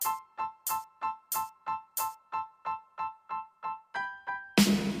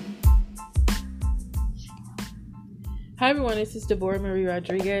Hi everyone, this is Deborah Marie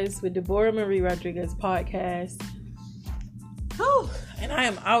Rodriguez with Deborah Marie Rodriguez podcast. And I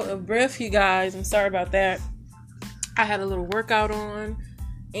am out of breath, you guys. I'm sorry about that. I had a little workout on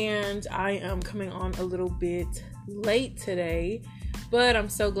and I am coming on a little bit late today, but I'm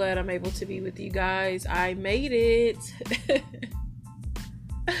so glad I'm able to be with you guys. I made it.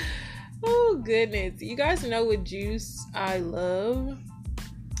 Oh goodness. You guys know what juice I love?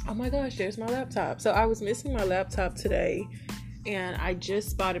 Oh my gosh, there's my laptop. So I was missing my laptop today and I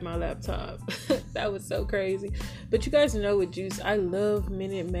just spotted my laptop. That was so crazy. But you guys know what juice I love.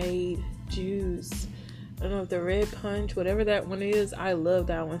 Minute Maid juice. I don't know if the red punch, whatever that one is, I love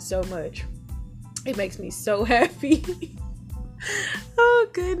that one so much. It makes me so happy. Oh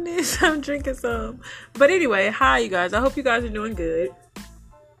goodness, I'm drinking some. But anyway, hi you guys. I hope you guys are doing good.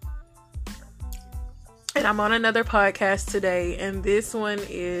 And I'm on another podcast today, and this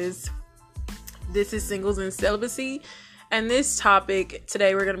is Singles and Celibacy. And this topic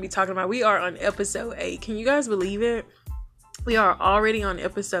today we're going to be talking about, we are on episode 8. Can you guys believe it? We are already on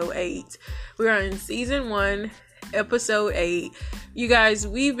episode 8. We are in season 1, episode 8. You guys,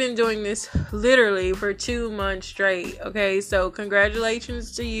 we've been doing this literally for 2 months straight. Okay, so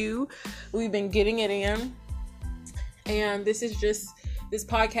congratulations to you. We've been getting it in. And this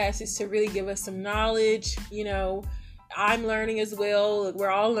podcast is to really give us some knowledge. You know, I'm learning as well. We're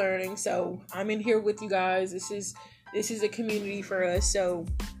all learning. So I'm in here with you guys. This is a community for us. So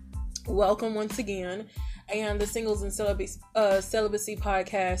welcome once again. And the Singles and Celibacy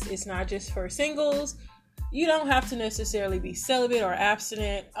podcast is not just for singles. You don't have to necessarily be celibate or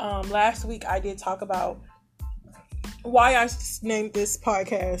abstinent. Last week I did talk about why I named this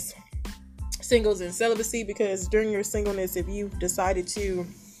podcast Singles and Celibacy, because during your singleness, if you've decided to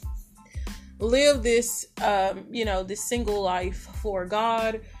live this, this single life for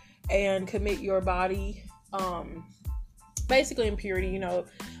God and commit your body, basically in purity,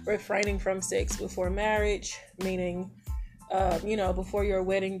 refraining from sex before marriage, meaning, before your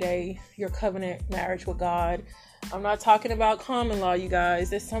wedding day, your covenant marriage with God. I'm not talking about common law, you guys.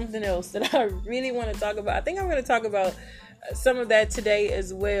 There's something else that I really want to talk about. I think I'm going to talk about some of that today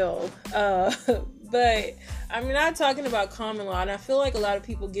as well. But I'm not talking about common law, and I feel like a lot of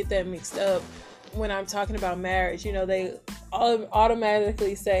people get that mixed up when I'm talking about marriage. They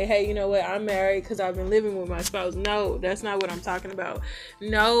automatically say, hey, you know what, I'm married because I've been living with my spouse. No, that's not what I'm talking about.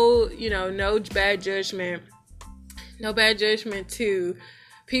 No, no bad judgment. No bad judgment to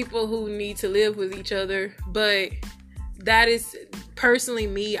people who need to live with each other. But that is personally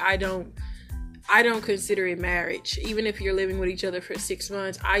me. I don't consider it marriage. Even if you're living with each other for 6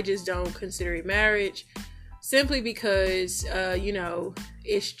 months, I just don't consider it marriage. Simply because,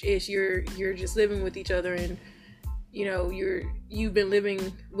 it's you're just living with each other, and you've been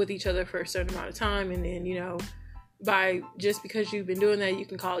living with each other for a certain amount of time, and then because you've been doing that, you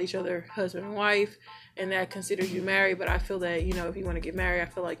can call each other husband and wife, and that considers you married. But I feel that if you want to get married, I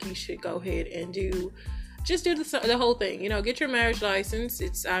feel like you should go ahead and do the whole thing. Get your marriage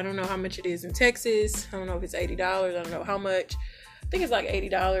license. I don't know how much it is in Texas. I don't know if it's $80. I don't know how much. I think it's like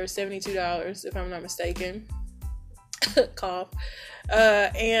 $80, $72 if I'm not mistaken. Cough.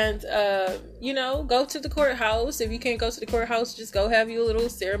 Go to the courthouse. If you can't go to the courthouse, just go have you a little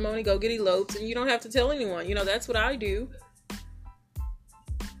ceremony, go get eloped, and you don't have to tell anyone. That's what I do.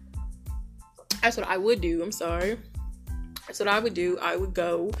 That's what I would do. I'm sorry. That's what I would do. I would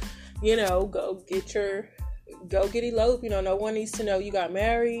go go get eloped. No one needs to know you got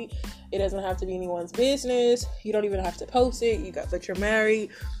married. It doesn't have to be anyone's business. You don't even have to post it. But you're married.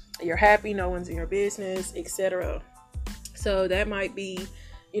 You're happy. No one's in your business, etc. So that might be,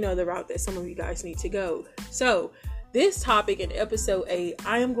 the route that some of you guys need to go. So this topic in episode 8,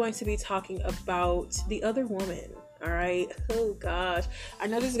 I am going to be talking about the other woman. All right. Oh gosh. I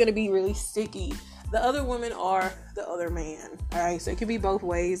know this is going to be really sticky. The other women are the other man. All right. So it can be both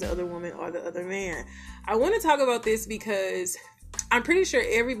ways. The other woman or the other man. I want to talk about this because I'm pretty sure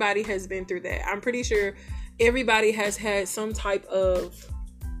everybody has been through that. I'm pretty sure everybody has had some type of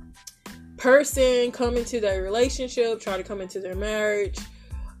person come into their relationship, try to come into their marriage.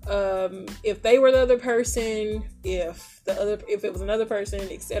 If they were the other person, if it was another person,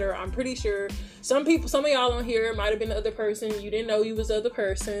 etc. I'm pretty sure some of y'all on here might have been the other person. You didn't know you was the other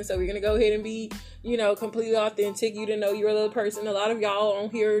person, so we're gonna go ahead and be, completely authentic. You didn't know you were the other person. A lot of y'all on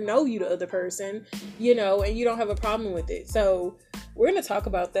here know you the other person, and you don't have a problem with it. So we're gonna talk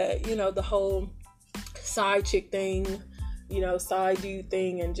about that. The whole side chick thing, side dude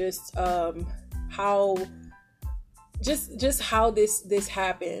thing, and just how this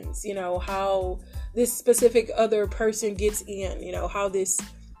happens, how this specific other person gets in, how this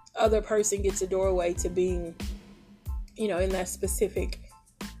other person gets a doorway to being, in that specific,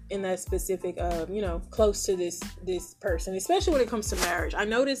 close to this person, especially when it comes to marriage. I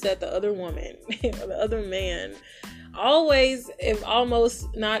noticed that the other woman, the other man, always, if almost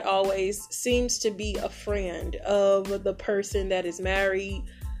not always, seems to be a friend of the person that is married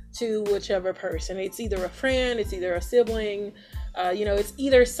to whichever person. It's either a friend, it's either a sibling, it's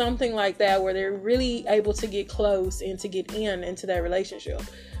either something like that where they're really able to get close and to get into that relationship.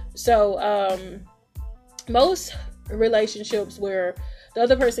 So most relationships where the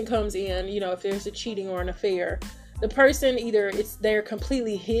other person comes in, if there's a cheating or an affair, the person, either they're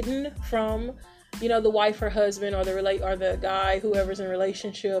completely hidden from the wife or husband, or the guy, whoever's in a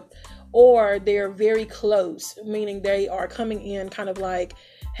relationship, or they're very close, meaning they are coming in kind of like,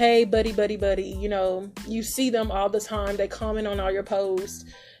 hey, buddy, you see them all the time. They comment on all your posts.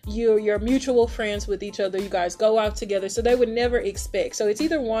 You're mutual friends with each other. You guys go out together. So they would never expect. So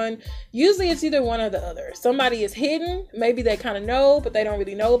usually it's either one or the other. Somebody is hidden. Maybe they kind of know, but they don't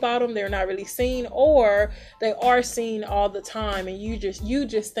really know about them. They're not really seen, or they are seen all the time. And you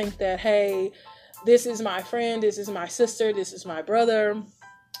just think that, hey, this is my friend. This is my sister. This is my brother.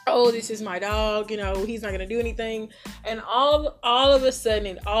 Oh, this is my dog, he's not going to do anything. And all of a sudden,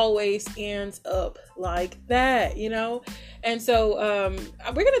 it always ends up like that, And so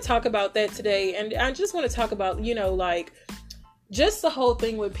we're going to talk about that today. And I just want to talk about, just the whole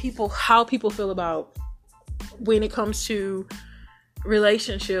thing with people, how people feel about when it comes to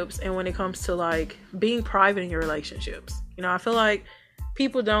relationships and when it comes to being private in your relationships. I feel like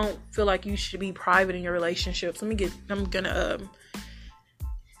people don't feel like you should be private in your relationships. I'm going to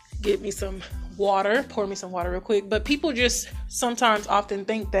get me some water, pour me some water real quick. But people just sometimes often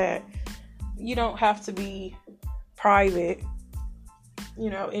think that you don't have to be private,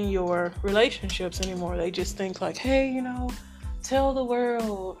 in your relationships anymore. They just think like, hey, tell the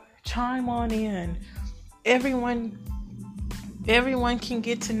world, chime on in. Everyone can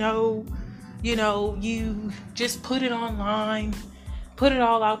get to know, you just put it online, put it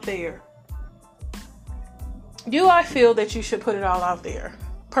all out there. Do I feel that you should put it all out there?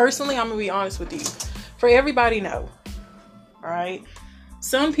 Personally, I'm going to be honest with you. For everybody, no. All right?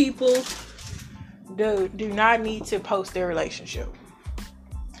 Some people do not need to post their relationship.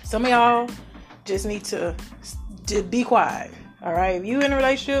 Some of y'all just need to be quiet. All right? If you in a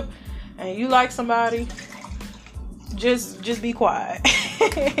relationship and you like somebody, just be quiet.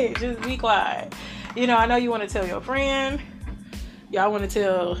 Just be quiet. I know you want to tell your friend. Y'all want to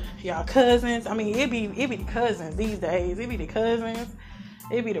tell y'all cousins. I mean, it be the cousins these days. It be the cousins.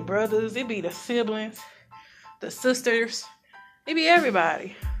 It be the brothers, it be the siblings, the sisters, it be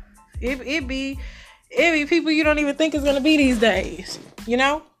everybody. It be people you don't even think is gonna be these days,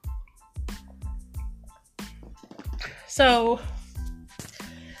 So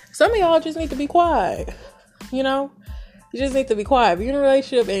some of y'all just need to be quiet, You just need to be quiet. If you're in a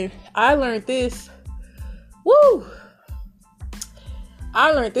relationship, and I learned this,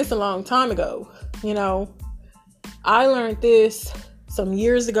 I learned this a long time ago, I learned this some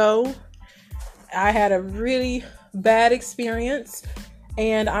years ago. I had a really bad experience,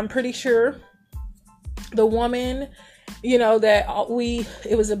 and I'm pretty sure the woman,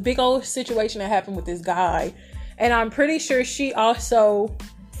 it was a big old situation that happened with this guy, and I'm pretty sure she also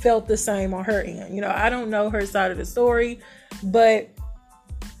felt the same on her end. I don't know her side of the story, but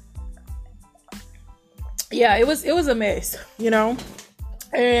yeah, it was a mess,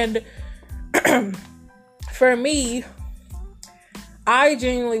 and for me, I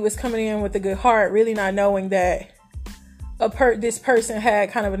genuinely was coming in with a good heart, really not knowing that this person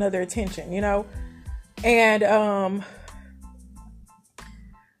had kind of another intention, and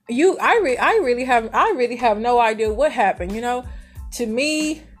I really have no idea what happened, To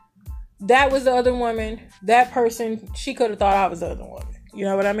me, that was the other woman. That person, she could have thought I was the other woman. You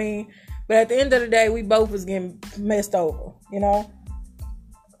know what I mean? But at the end of the day, we both was getting messed over,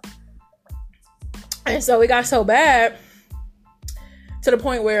 And so it got so bad to the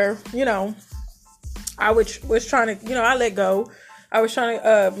point where, I was trying to, I let go. I was trying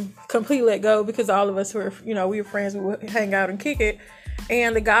to completely let go because all of us were, we were friends. We would hang out and kick it.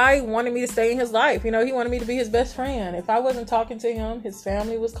 And the guy wanted me to stay in his life. He wanted me to be his best friend. If I wasn't talking to him, his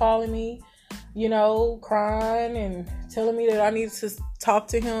family was calling me, crying and telling me that I needed to talk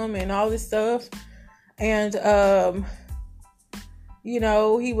to him and all this stuff. And,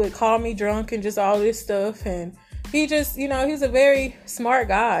 he would call me drunk and just all this stuff. And he just, he's a very smart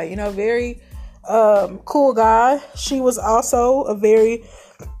guy, very cool guy. She was also a very,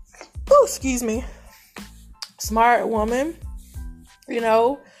 smart woman. She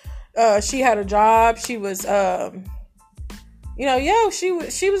had a job. She was, Yeah, she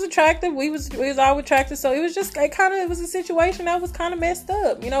was attractive. We was all attractive. So it was just it was a situation that was kind of messed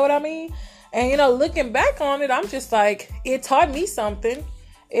up. You know what I mean? And looking back on it, I'm just like, it taught me something.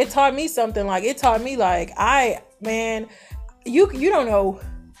 It taught me something. Like, it taught me, like, you don't know.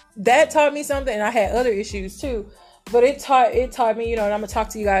 That taught me something, and I had other issues too. But it taught me, and I'm gonna talk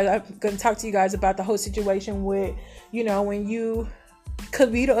to you guys. I'm gonna talk to you guys about the whole situation with, when you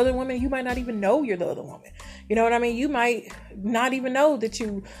could be the other woman, you might not even know you're the other woman. You know what I mean? You might not even know that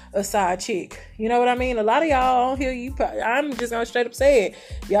you a side chick. You know what I mean? A lot of y'all on here, I'm just gonna straight up say it.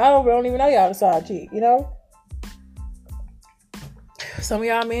 Y'all don't even know y'all a side chick. Some of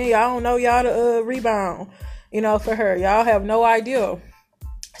y'all men, y'all don't know y'all the rebound. For her, y'all have no idea.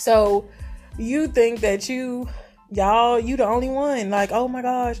 So you think that you the only one. Like, oh my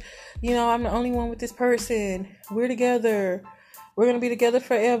gosh, I'm the only one with this person. We're together. We're gonna be together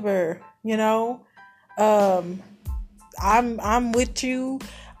forever. I'm with you.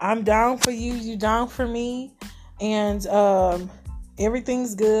 I'm down for you. You down for me, and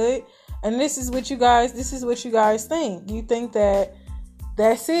everything's good. And this is what you guys think. You think that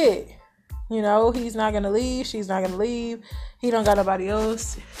that's it. He's not gonna leave. She's not gonna leave. He don't got nobody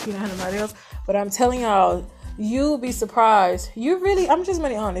else. He don't have nobody else. But I'm telling y'all, you'll be surprised. I'm just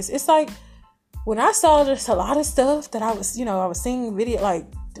being honest. It's like, when I saw just a lot of stuff that I was seeing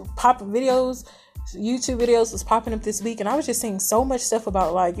popping videos, YouTube videos was popping up this week, and I was just seeing so much stuff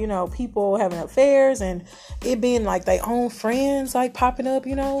about people having affairs and it being like their own friends popping up,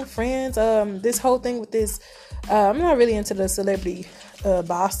 friends. This whole thing with this, I'm not really into the celebrity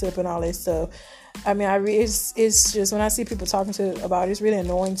gossip and all that stuff. I mean, it's just, when I see people talking about it, it's really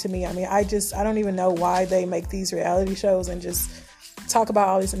annoying to me. I mean, I don't even know why they make these reality shows and just talk about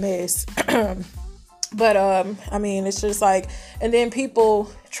all this mess. But I mean, it's just like, and then people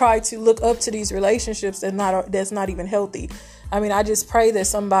try to look up to these relationships that's not even healthy. I mean, I just pray that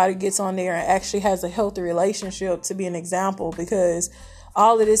somebody gets on there and actually has a healthy relationship to be an example, because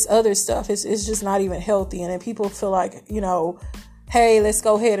all of this other stuff is just not even healthy. And then people feel like, hey, let's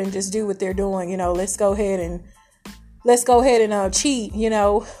go ahead and just do what they're doing. Let's go ahead and cheat.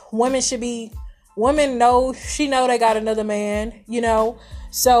 Women know they got another man,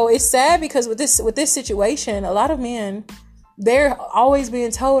 So it's sad, because with this situation, a lot of men, they're always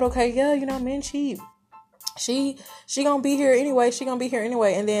being told, okay, yeah, men cheat. She gonna be here anyway. She gonna be here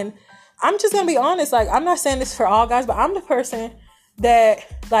anyway. And then I'm just gonna be honest. Like, I'm not saying this for all guys, but I'm the person that,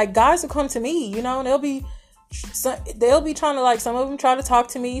 like, guys will come to me, and they'll be trying to, some of them try to talk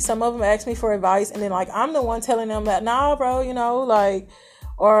to me. Some of them ask me for advice. And then, I'm the one telling them that, nah, bro,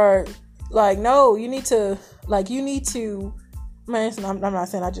 no, you need to, man, I'm not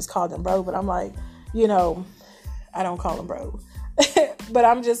saying I just called him bro, but I'm like, I don't call him bro. But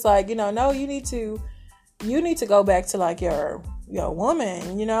I'm just like, no, you need to go back to, your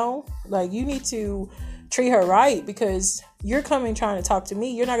woman, you need to treat her right, because you're coming trying to talk to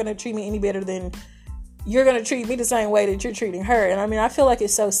me. You're not going to treat me any better than you're going to treat me the same way that you're treating her. And I mean, I feel like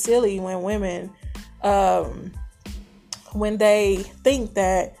it's so silly when women, when they think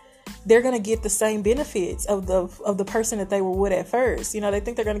that they're going to get the same benefits of the person that they were with at first. They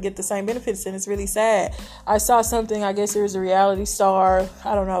think they're going to get the same benefits, and it's really sad. I saw something, I guess there was a reality star,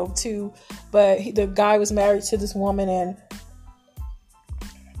 I don't know, too, but the guy was married to this woman, and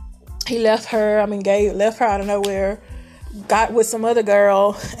he left her, left her out of nowhere, got with some other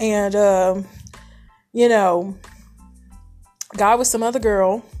girl, and, got with some other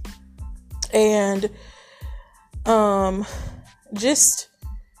girl, and, just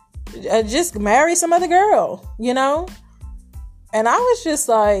marry some other girl, and I was just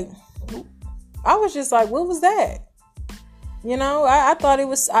like, what was that? I thought it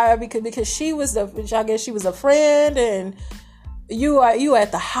was, because she was I guess she was a friend, and you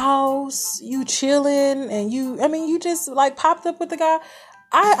at the house, you chilling, and you just popped up with the guy.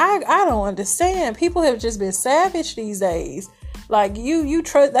 I don't understand. People have just been savage these days. You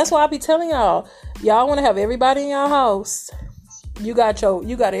trust. That's why I be telling y'all want to have everybody in your house. You got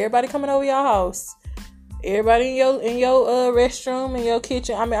everybody coming over your house. Everybody in your restroom, in your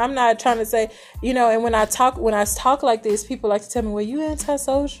kitchen. I mean, I'm not trying to say, and when I talk like this, people like to tell me, well, you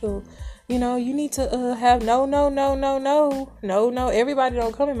antisocial. You need to have no. Everybody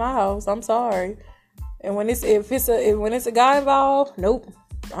don't come in my house. I'm sorry. And when it's a guy involved, nope.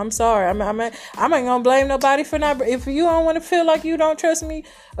 I'm sorry. I ain't gonna blame nobody for not. If you don't want to feel like you don't trust me,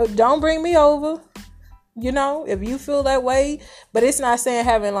 don't bring me over. If you feel that way, but it's not saying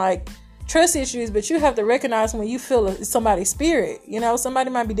having trust issues, but you have to recognize when you feel somebody's spirit. Somebody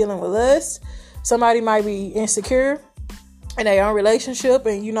might be dealing with lust. Somebody might be insecure in their own relationship,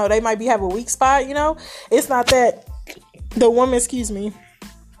 and they might have a weak spot. It's not that excuse me,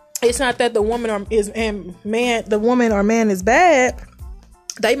 it's not that the woman the woman or man is bad.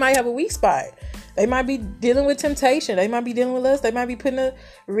 They might have a weak spot. They might be dealing with temptation. They might be dealing with lust. They might be put in a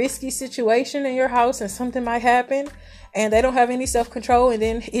risky situation in your house and something might happen and they don't have any self-control, and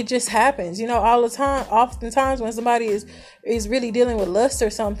then it just happens, all the time. Oftentimes when somebody is really dealing with lust or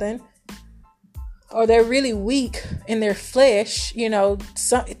something, or they're really weak in their flesh,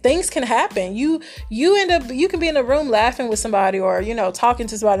 things can happen. You can be in a room laughing with somebody or, talking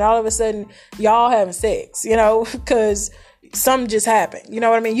to somebody, and all of a sudden y'all having sex, because something just happened. You know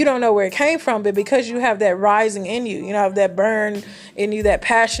what I mean? You don't know where it came from, but because you have that rising in you, have that burn in you, that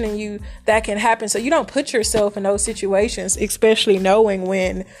passion in you, that can happen. So you don't put yourself in those situations, especially knowing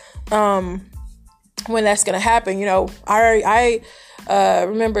when that's going to happen. I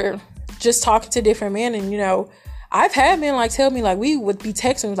remember just talking to different men, and I've had men tell me we would be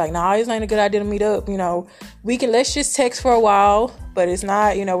texting nah, it's not a good idea to meet up. Let's just text for a while, but it's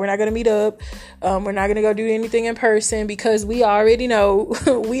not, we're not gonna meet up. We're not gonna go do anything in person because we already know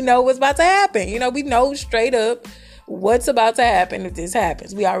we know what's about to happen. We know straight up what's about to happen if this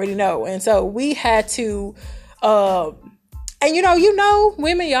happens. We already know, and so we had to. And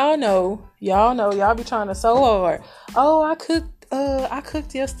women, y'all be trying to so hard. Oh, I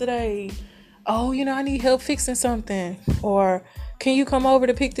cooked yesterday. Oh, I need help fixing something. Or can you come over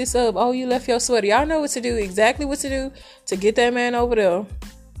to pick this up? Oh, you left your sweater. Y'all know what to do, exactly what to do to get that man over there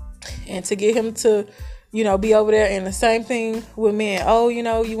and to get him to, be over there. And the same thing with men. Oh, you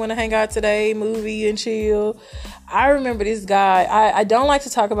want to hang out today, movie and chill. I remember this guy. I don't like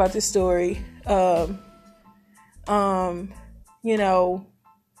to talk about this story. I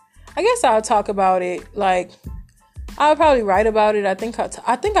guess I'll talk about it I'll probably write about it. I think I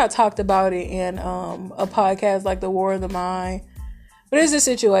talked about it in a podcast like The War of the Mind. But it's a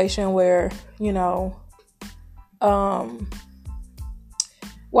situation where, I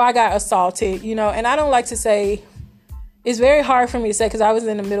got assaulted, and I don't like to say, it's very hard for me to say because I was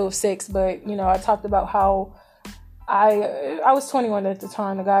in the middle of sex, but, I talked about how I was 21 at the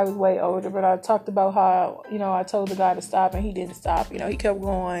time. The guy was way older, but I talked about how, I told the guy to stop and he didn't stop. He kept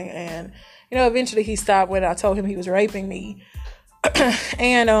going, and eventually he stopped when I told him he was raping me.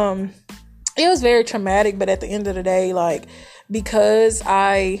 And it was very traumatic, but at the end of the day, because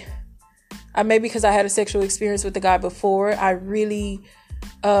I had a sexual experience with the guy before, I really,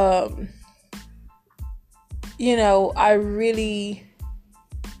 I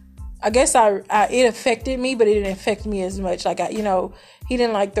guess it affected me, but it didn't affect me as much. He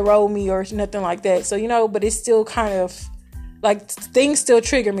didn't throw me or nothing like that. So, but it's still kind of things still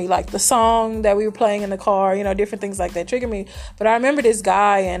trigger me, the song that we were playing in the car, different things like that trigger me. But I remember this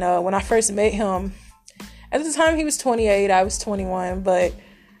guy, and when I first met him, at the time he was 28, I was 21, but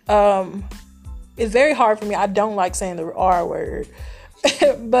it's very hard for me. I don't like saying the R word.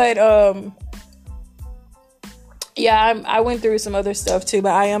 But I went through some other stuff too,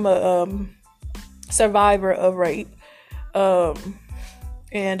 but I am a survivor of rape. I've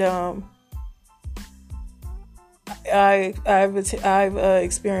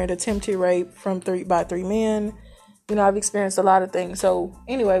experienced attempted rape by three men. I've experienced a lot of things. So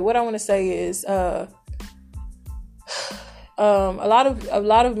anyway, what I want to say is, a lot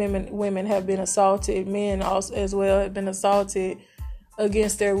of women have been assaulted. Men also as well have been assaulted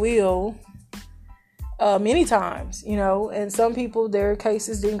against their will, many times. And some people, their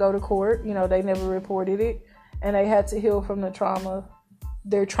cases didn't go to court. They never reported it, and they had to heal from their traumas.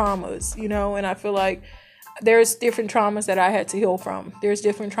 And I feel like there's different traumas that I had to heal from. There's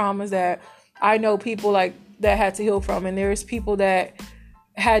different traumas that I know people that had to heal from. And there's people that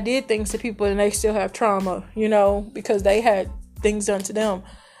did things to people and they still have trauma, because they had things done to them.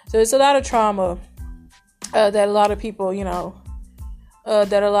 So it's a lot of trauma that a lot of people,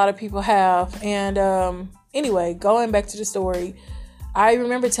 have. And anyway, going back to the story, I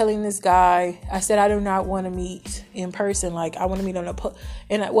remember telling this guy, I said, I do not want to meet in person. I want to meet I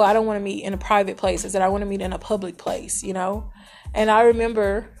don't want to meet in a private place. I said, I want to meet in a public place, And I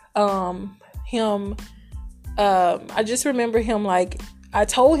remember, him, I just remember him, I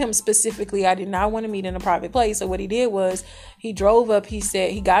told him specifically, I did not want to meet in a private place. So what he did was he drove up, he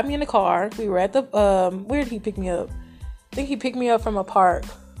said, he got me in the car. We were at where did he pick me up? I think he picked me up from a park.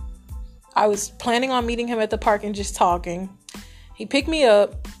 I was planning on meeting him at the park and just talking. He picked me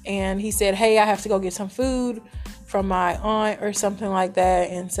up and he said, hey, I have to go get some food from my aunt or something like that.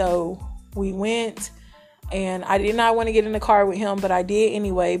 And so we went, and I did not want to get in the car with him, but I did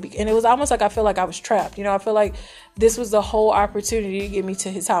anyway. And it was almost I feel like I was trapped. I feel like this was the whole opportunity to get me to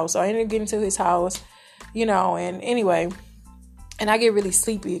his house. So I ended up getting to his house, and anyway, and I get really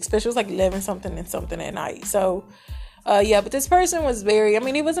sleepy, especially it was 11 something at night. So But this person was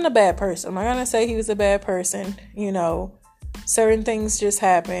he wasn't a bad person. I'm not going to say he was a bad person. Certain things just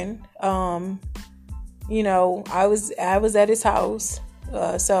happen. I was at his house.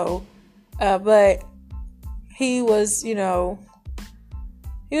 But he was, he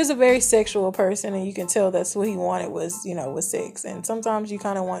was a very sexual person, and you can tell that's what he wanted was sex. And sometimes you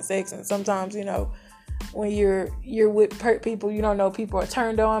kind of want sex, and sometimes, when you're with people, you don't know people are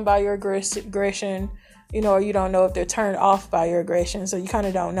turned on by your aggression, or you don't know if they're turned off by your aggression. So you kind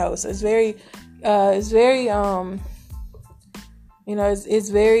of don't know. So it's very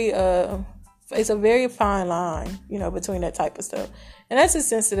it's a very fine line, between that type of stuff. And that's a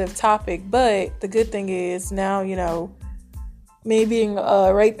sensitive topic. But the good thing is now, me being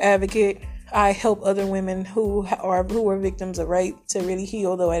a rape advocate, I help other women who are victims of rape to really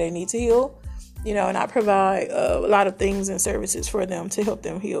heal the way they need to heal. And I provide a lot of things and services for them to help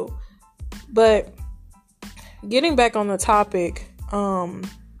them heal. But getting back on the topic, I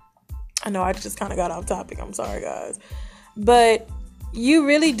know I just kind of got off topic. I'm sorry, guys. But you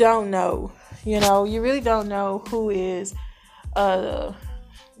really don't know. You really don't know who is the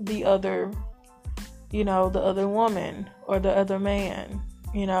other, the other woman or the other man,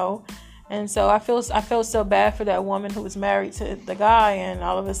 And so I felt so bad for that woman who was married to the guy, and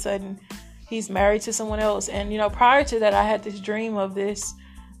all of a sudden he's married to someone else. And, prior to that, I had this dream of this.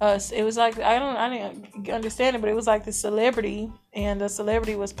 It was like, I didn't understand it, but it was like the celebrity, and the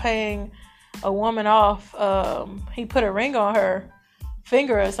celebrity was paying a woman off. He put a ring on her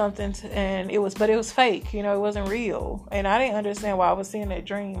finger or something, and it was fake. It wasn't real. And I didn't understand why I was seeing that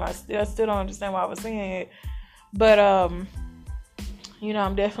dream. I still don't understand why I was seeing it. But, I'm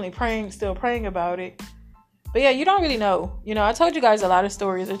definitely still praying about it. But yeah, you don't really know. I told you guys a lot of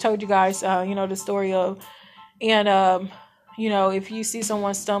stories. I told you guys, the story of, and, if you see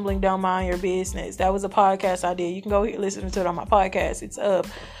someone stumbling, don't mind your business. That was a podcast I did. You can go listen to it on my podcast. It's up.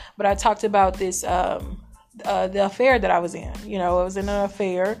 But I talked about this, the affair that I was in. I was in an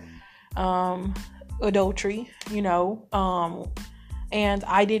affair, adultery, and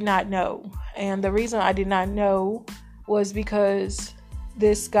I did not know. And the reason I did not know was because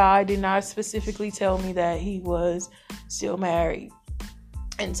this guy did not specifically tell me that he was still married.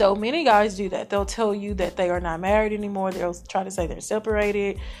 And so many guys do that. They'll tell you that they are not married anymore. They'll try to say they're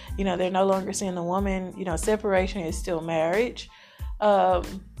separated. They're no longer seeing the woman. Separation is still marriage.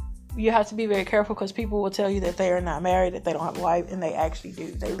 You have to be very careful, because people will tell you that they are not married, that they don't have a wife, and they actually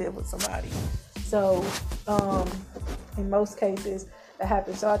do. They live with somebody. So, in most cases, that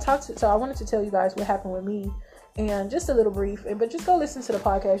happens. So I wanted to tell you guys what happened with me, and just a little brief. But just go listen to the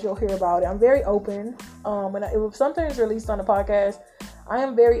podcast; you'll hear about it. I'm very open. If something is released on the podcast, I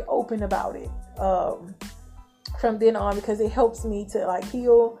am very open about it. From then on, because it helps me to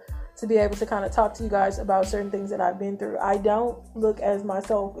heal, to be able to kind of talk to you guys about certain things that I've been through. I don't look as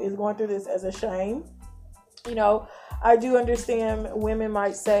myself is going through this as a shame. I do understand women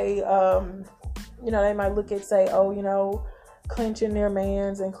might say, they might look at say, clenching their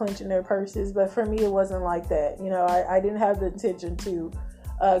mans and clenching their purses. But for me, it wasn't like that. I didn't have the intention to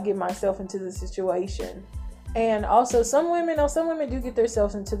get myself into the situation. And also some women do get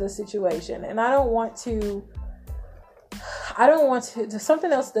themselves into the situation. And I don't want to,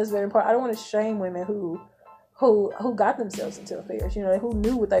 something else that's very important. I don't want to shame women who got themselves into affairs, who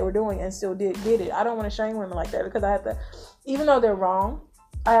knew what they were doing and still did it. I don't want to shame women like that, because I have to, even though they're wrong,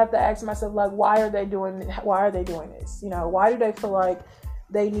 I have to ask myself, why are they doing this? Why do they feel like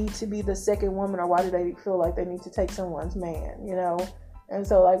they need to be the second woman, or why do they feel like they need to take someone's man, And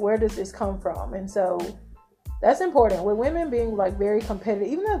so where does this come from? And so that's important. With women being very competitive,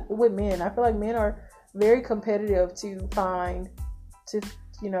 even with men, I feel like men are very competitive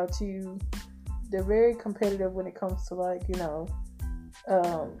they're very competitive when it comes to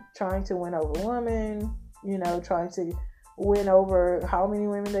trying to win over women, trying to win over how many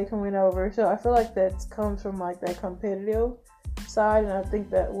women they can win over. So I feel like that comes from that competitive side. And I think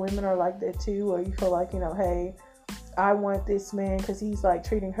that women are like that too, where you feel like, hey, I want this man because he's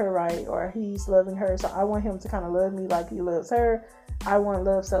treating her right, or he's loving her, so I want him to kind of love me like he loves her. I want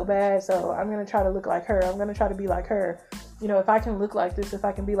love so bad, so I'm going to try to look like her. I'm going to try to be like her. If I can look like this, if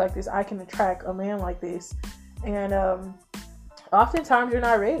I can be like this, I can attract a man like this. And oftentimes you're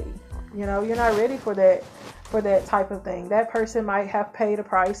not ready. You're not ready for that type of thing. That person might have paid a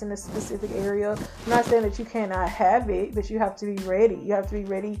price in a specific area. I'm not saying that you cannot have it, but you have to be ready. You have to be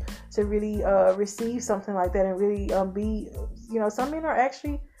ready to really receive something like that, and really be, some men are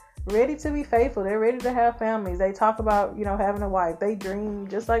actually ready to be faithful. They're ready to have families. They talk about, having a wife. They dream,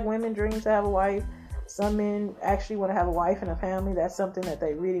 just like women dream to have a wife. Some men actually want to have a wife and a family. That's something that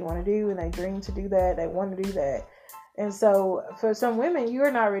they really want to do, and they dream to do that. They want to do that. And so for some women, you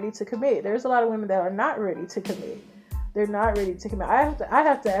are not ready to commit. There's a lot of women that are not ready to commit. They're not ready to commit. I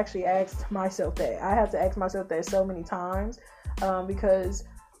have to actually ask myself that. I have to ask myself that so many times, because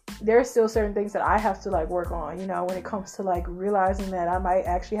there's still certain things that I have to like work on, you know, when it comes to like realizing that I might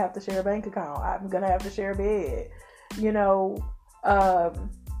actually have to share a bank account. I'm going to have to share a bed, you know,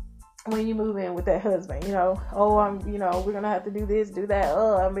 when you move in with that husband, you know, we're going to have to do this, do that.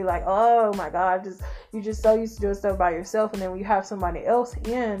 I'll be like, oh my God, you're just so used to doing stuff by yourself. And then when you have somebody else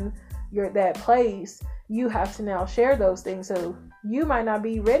in that place, you have to now share those things. So you might not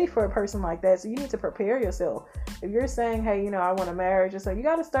be ready for a person like that. So you need to prepare yourself. If you're saying, hey, you know, I want a marriage, so you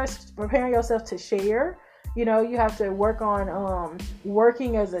got to start preparing yourself to share. You know, you have to work on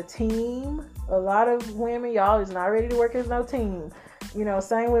working as a team. A lot of women, y'all is not ready to work as no team. You know,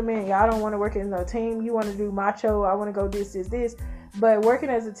 same with men, y'all don't want to work as no team. You want to do macho, I want to go this. But working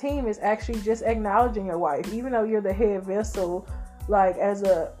as a team is actually just acknowledging your wife, even though you're the head vessel. Like as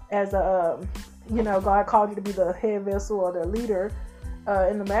a you know, God called you to be the head vessel or the leader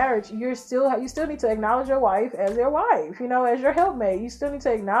in the marriage. You still need to acknowledge your wife as your wife, you know, as your helpmate. You still need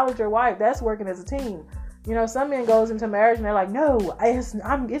to acknowledge your wife. That's working as a team. You know, some men goes into marriage and they're like, no,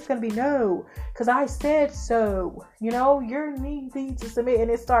 it's gonna be no, because I said so. You know, you need to submit, and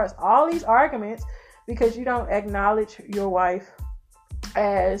it starts all these arguments because you don't acknowledge your wife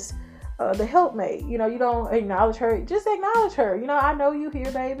as the helpmate. You know, you don't acknowledge her. Just acknowledge her. You know, I know you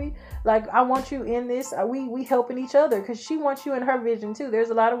here, baby. Like, I want you in this. We helping each other, because she wants you in her vision too.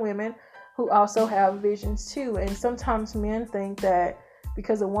 There's a lot of women who also have visions too, and sometimes men think that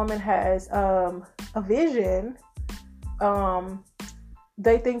because a woman has a vision,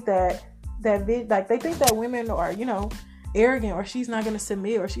 they think that they think that women are, you know, arrogant, or she's not going to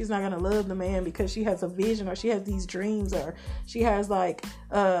submit, or she's not going to love the man because she has a vision, or she has these dreams, or she has like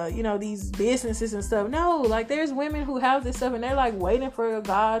you know, these businesses and stuff. No, like, there's women who have this stuff and they're like waiting for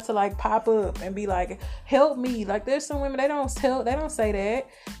God to like pop up and be like, help me. Like, there's some women, they don't say that,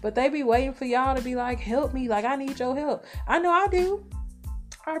 but they be waiting for y'all to be like, help me, like, I need your help. I know I do.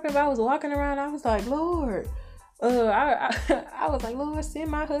 I remember I was walking around, I was like, Lord, I was like, Lord, send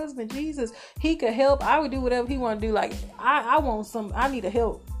my husband, Jesus. He could help. I would do whatever he want to do. Like, I need a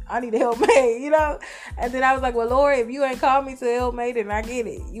help. I need a helpmate, you know? And then I was like, well, Lord, if you ain't called me to a helpmate, then I get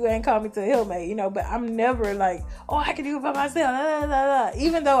it. You ain't called me to a helpmate, you know? But I'm never like, oh, I can do it by myself.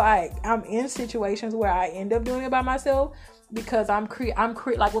 Even though I'm in situations where I end up doing it by myself, because I'm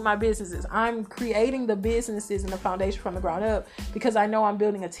like with my businesses, I'm creating the businesses and the foundation from the ground up, because I know I'm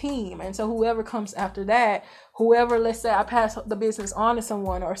building a team. And so whoever comes after that, let's say I pass the business on to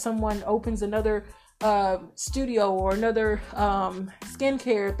someone, or someone opens another studio, or another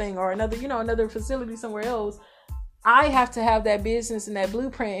skincare thing, or another facility somewhere else, I have to have that business and that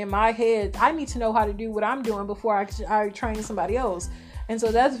blueprint in my head. I need to know how to do what I'm doing before I train somebody else. And so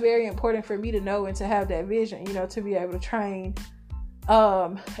that's very important for me to know and to have that vision, you know, to be able to train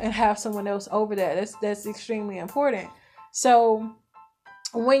and have someone else over that. That's extremely important. So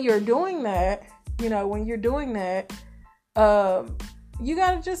when you're doing that, you got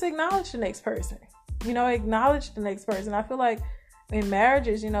to just acknowledge the next person. You know, acknowledge the next person. I feel like in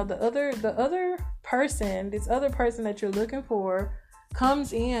marriages, you know, the other person, this other person that you're looking for,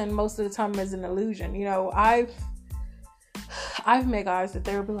 comes in most of the time as an illusion. You know, I've met guys that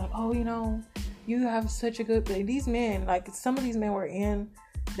they'll be like, oh, you know, you have such a good, these men, like, some of these men were in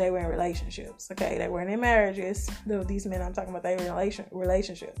relationships, okay? They weren't in marriages. These men I'm talking about, they were in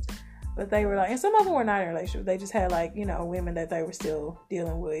relationships. But they were like, and some of them were not in relationships. They just had, like, you know, women that they were still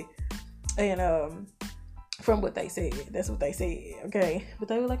dealing with. And from what they said, that's what they said, okay? But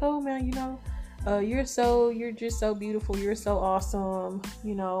they were like, oh, man, you know, you're just so beautiful. You're so awesome.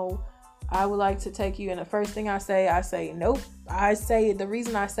 You know, I would like to take you. And the first thing I say, nope. The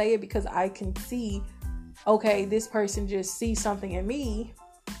reason I say it, because I can see, okay, this person just sees something in me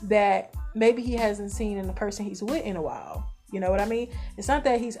that maybe he hasn't seen in the person he's with in a while. You know what I mean? It's not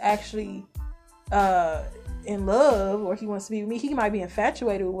that he's actually in love or he wants to be with me. He might be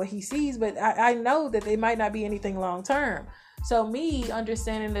infatuated with what he sees, but I know that they might not be anything long term. So me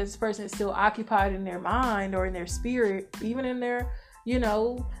understanding that this person is still occupied in their mind or in their spirit, even in their, you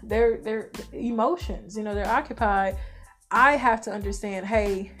know, their emotions, you know, they're occupied. I have to understand,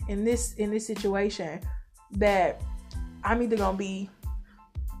 hey, in this situation, that I'm either gonna be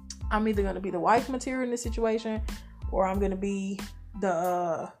the wife material in this situation, or I'm gonna be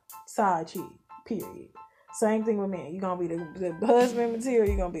the side chick. Period. Same thing with men. You're gonna be the husband material.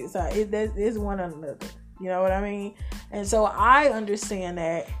 You're gonna be the side. It's one or another. You know what I mean? And so I understand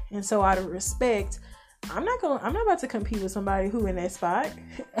that, and so out of respect, I'm not about to compete with somebody who in that spot.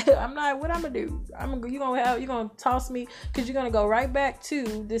 I'm not. What I'm gonna do? You're gonna toss me, because you're gonna go right back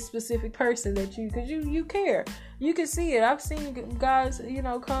to this specific person because you care. You can see it. I've seen guys,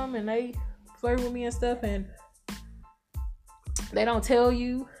 come and they flirt with me and stuff, and they don't tell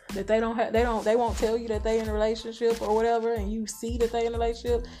you that they won't tell you that they in a relationship or whatever, and you see that they in a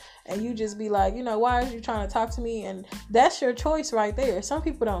relationship, and you just be like, why are you trying to talk to me? And that's your choice right there. Some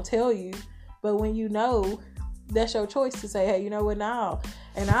people don't tell you, but when you know, that's your choice to say, hey, you know what, now.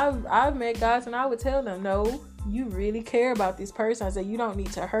 And I've met guys and I would tell them, no, you really care about this person. I said, you don't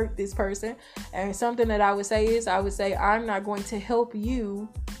need to hurt this person. And something that I would say, I'm not going to help you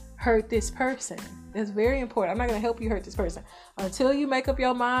hurt this person. That's very important. I'm not going to help you hurt this person until you make up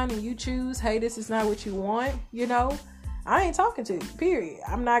your mind and you choose, hey, this is not what you want. I ain't talking to you, period.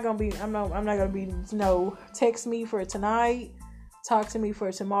 I'm not going to be text me for tonight, talk to me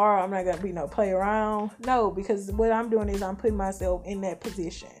for tomorrow. I'm not going to be play around. No, because what I'm doing is I'm putting myself in that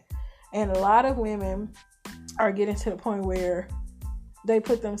position. And a lot of women are getting to the point where they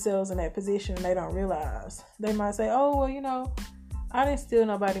put themselves in that position and they don't realize. They might say, oh, well, I didn't steal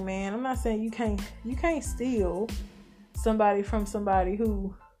nobody, man. I'm not saying you can't steal somebody from somebody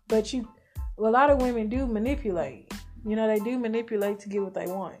but a lot of women do manipulate. They do manipulate to get what they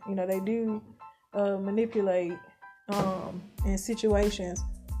want. They do manipulate in situations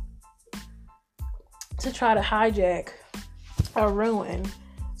to try to hijack or ruin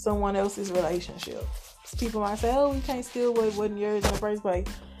someone else's relationship. People might say, oh, you can't steal what wasn't yours in the first place.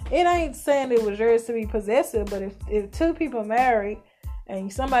 It ain't saying it was yours to be possessive, but if two people married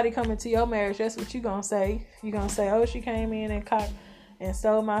and somebody come into your marriage, that's what you're going to say. You're going to say, oh, she came in and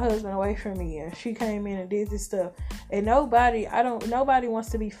stole my husband away from me, and she came in and did this stuff. And nobody wants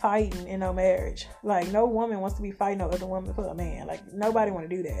to be fighting in no marriage. Like, no woman wants to be fighting no other woman for a man. Like, nobody want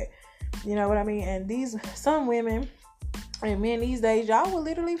to do that. You know what I mean? And some women and men these days, y'all will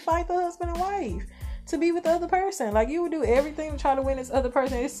literally fight the husband and wife to be with the other person. Like, you would do everything to try to win this other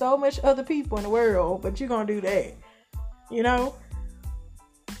person. There's so much other people in the world, but you're going to do that.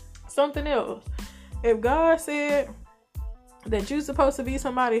 Something else. If God said that you're supposed to be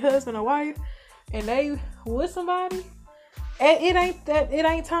somebody's husband or wife, and they with somebody, it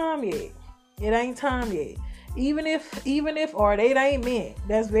ain't time yet. It ain't time yet. Even if or it ain't meant.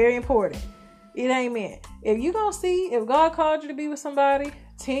 That's very important. It ain't meant. If God called you to be with somebody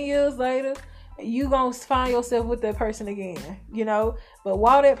 10 years later, you gonna find yourself with that person again, but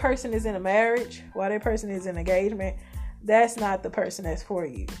while that person is in a marriage, while that person is in engagement, that's not the person that's for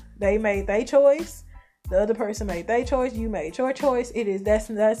you. They made their choice. The other person made their choice. You made your choice.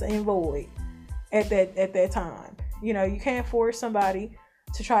 That's in void at that time. You can't force somebody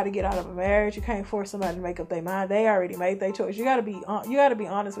to try to get out of a marriage. You can't force somebody to make up their mind. They already made their choice. You gotta be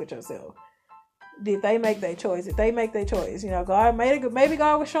honest with yourself. Did they make their choice? If they make their choice, God maybe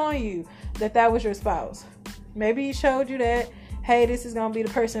God was showing you that was your spouse. Maybe He showed you that, hey, this is gonna be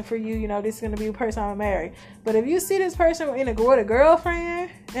the person for you. This is gonna be the person I'm gonna marry. But if you see this person with a girlfriend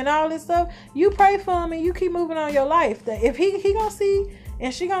and all this stuff, you pray for him and you keep moving on your life. That if he gonna see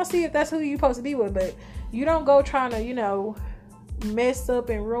and she gonna see if that's who you supposed to be with, but you don't go trying to mess up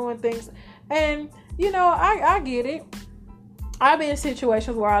and ruin things. And I get it. I've been in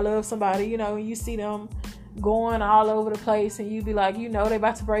situations where I love somebody, and you see them going all over the place, and you be like, they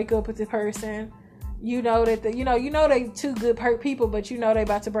about to break up with the person. That they two good people, but they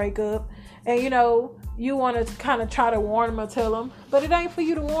about to break up, and you want to kind of try to warn them or tell them, but it ain't for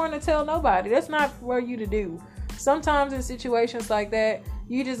you to warn or tell nobody. That's not for you to do. Sometimes in situations like that,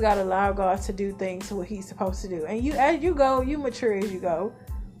 you just gotta allow God to do things what He's supposed to do, and as you go, you mature as you go.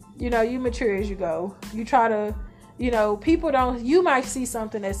 You mature as you go. You try to. You might see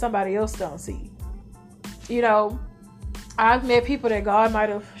something that somebody else don't see. I've met people that God might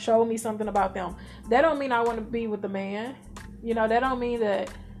have showed me something about them. That don't mean I want to be with the man. That don't mean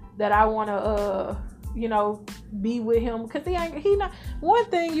that I want to, be with him. Because he not. One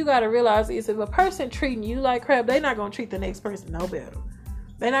thing you got to realize is if a person treating you like crap, they're not going to treat the next person no better.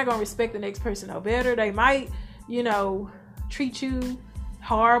 They're not going to respect the next person no better. They might, treat you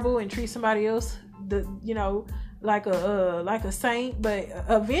horrible and treat somebody else, like a saint, but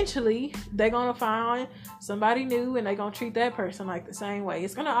eventually they're gonna find somebody new and they're gonna treat that person like the same way.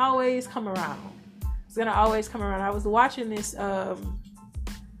 It's gonna always come around. I was watching this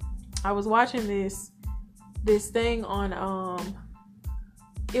this thing on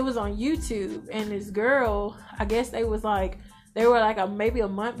it was on YouTube, and this girl, I guess they were like maybe a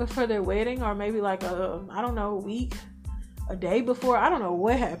month before their wedding, or maybe like a week, a day before. I don't know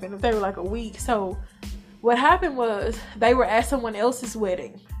what happened, if they were like a week. So what happened was they were at someone else's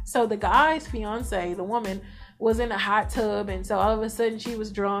wedding, So the guy's fiance, the woman, was in a hot tub, and so all of a sudden she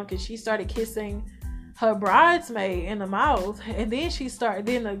was drunk and she started kissing her bridesmaid in the mouth, and then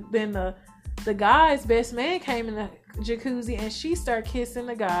the guy's best man came in the jacuzzi and she started kissing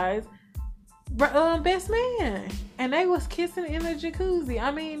the guy's best man, and they was kissing in the jacuzzi.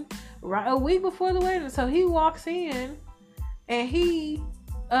 I mean, right a week before the wedding. So he walks in, and he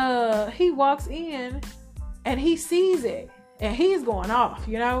walks in, and he sees it, and he's going off,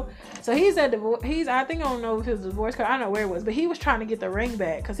 you know. So he's at divorce. I think, I don't know if it was a divorce card. I don't know where it was, but he was trying to get the ring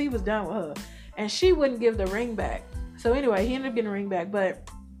back because he was done with her, and she wouldn't give the ring back. So anyway, he ended up getting the ring back,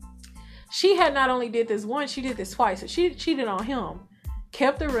 but she had not only did this once, she did this twice. So she cheated on him.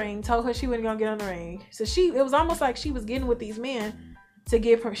 Kept the ring, told her she wasn't gonna get on the ring. So it was almost like she was getting with these men to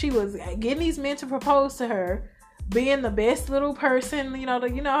give her. She was getting these men to propose to her, being the best little person. You know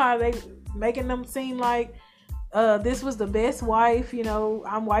how they making them seem like this was the best wife. You know,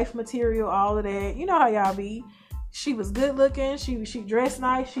 I'm wife material, all of that. You know how y'all be. She was good looking. She dressed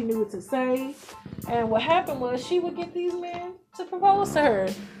nice. She knew what to say. And what happened was she would get these men to propose to her.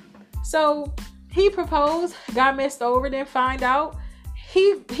 So he proposed, got messed over, then find out.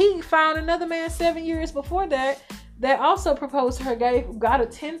 He found another man 7 years before that also proposed to her, got a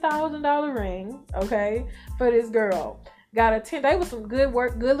 $10,000 ring, okay, for this girl. They were some good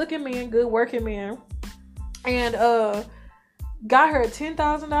looking men, good working men, and got her a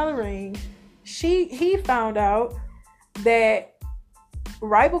 $10,000 ring. He found out that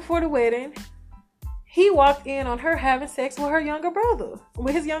right before the wedding, he walked in on her having sex with his younger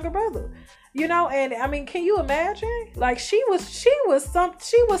brother. You know, and I mean, can you imagine? Like, she was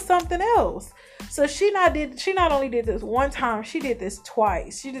something else. So she not only did this one time, she did this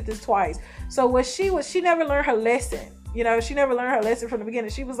twice. So she never learned her lesson. You know, she never learned her lesson from the beginning.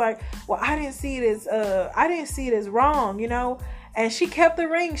 She was like, well, I didn't see it as wrong, you know? And she kept the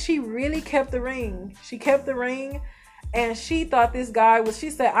ring. She really kept the ring. She kept the ring, and she thought this guy she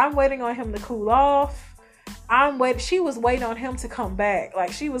said, I'm waiting on him to cool off. She was waiting on him to come back.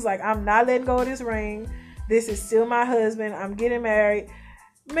 Like, she was like, I'm not letting go of this ring. This is still my husband. I'm getting married.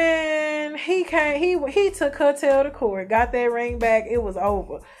 Man, he took her tail to court, got that ring back. It was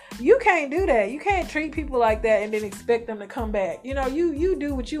over. You can't do that. You can't treat people like that and then expect them to come back. You know, you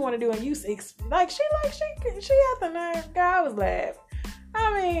do what you want to do, and she had the nerve. God, I was laughing.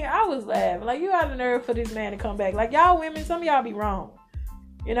 I was laughing. Like, you had the nerve for this man to come back. Like, y'all women, some of y'all be wrong.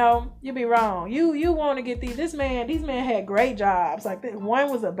 You know, you be wrong. You want to get these men had great jobs. Like, one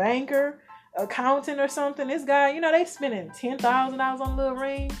was a banker, accountant or something. This guy, you know, they spending $10,000 on a little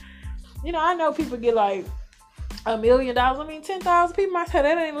ring. You know, I know people get like $1 million. I mean, 10,000 people might say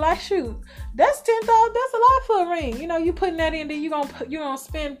that ain't like, shoot, that's 10,000. That's a lot for a ring. You know, you putting that in there, you gonna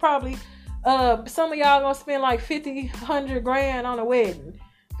spend probably some of y'all gonna spend like $50-100 grand on a wedding.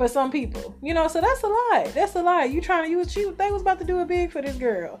 For some people, you know, so that's a lie. That's a lie. You trying to use they was about to do it big for this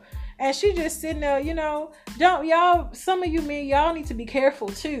girl, and she just sitting there, you know. Some of you men, y'all need to be careful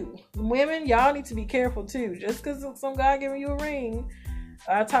too. Women, y'all need to be careful too. Just because some guy giving you a ring,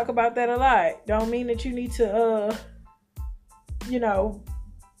 I talk about that a lot, don't mean that you need to you know,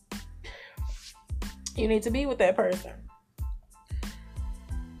 you need to be with that person.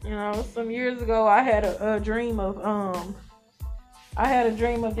 You know, some years ago I had a dream of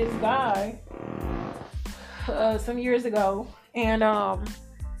this guy some years ago, and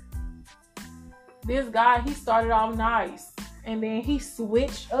this guy, he started off nice, and then he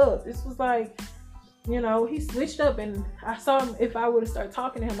switched up. This was like, you know, he switched up, and I saw him. If I would have started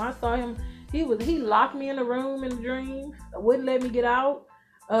talking to him, I saw him. He locked me in the room in the dream, wouldn't let me get out.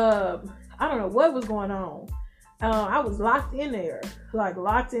 I don't know what was going on. I was locked in there.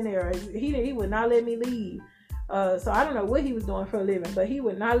 He would not let me leave. So I don't know what he was doing for a living, but he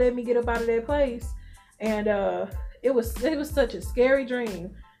would not let me get up out of that place. And it was such a scary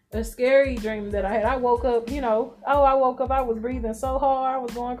dream that I had. I woke up, I was breathing so hard, I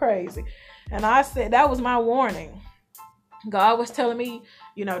was going crazy. And I said, that was my warning. God was telling me,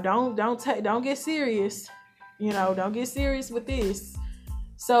 don't get serious. Don't get serious with this.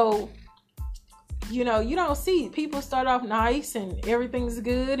 So, you don't see people start off nice and everything's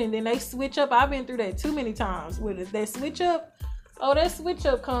good, and then they switch up. I've been through that too many times with it. That switch up, that switch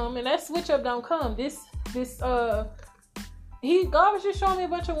up come, and that switch up don't come. God was just showing me a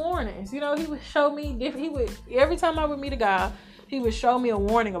bunch of warnings. He would show me different. Every time I would meet a guy, he would show me a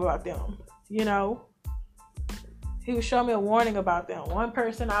warning about them. He would show me a warning about them. One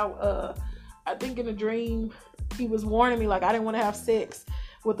person, I think in a dream, he was warning me, like, I didn't want to have sex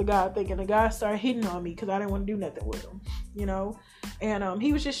with the guy thinking. The guy started hitting on me because I didn't want to do nothing with him, you know. And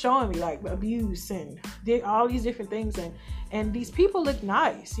he was just showing me like abuse and did all these different things. And these people looked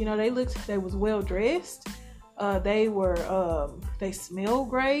nice, you know. They was well dressed. They smelled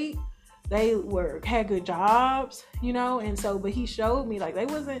great. They had good jobs, you know. And so, but he showed me like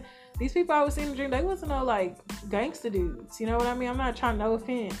these people I was seeing drink, they wasn't no like gangster dudes, you know what I mean? I'm not trying, no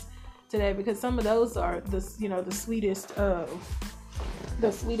offense to that, because some of those are the sweetest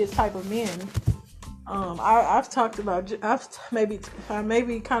type of men. I've talked about, I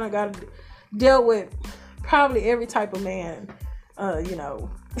maybe kind of got dealt with probably every type of man, you know.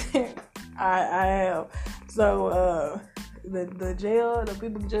 I have. So the jail, the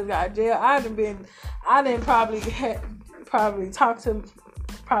people just got jail. I didn't probably talk to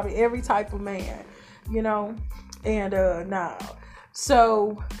probably every type of man, you know. And now,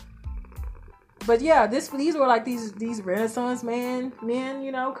 so, but yeah, these were like these Renaissance men,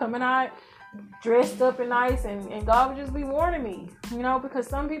 you know, coming out dressed up and nice, and God would just be warning me, you know, because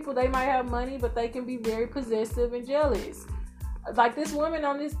some people, they might have money, but they can be very possessive and jealous. Like this woman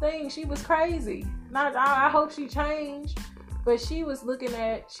on this thing, she was crazy. I hope she changed, but she looked at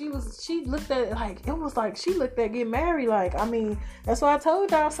it like, it was like she looked at getting married. Like, I mean, that's why I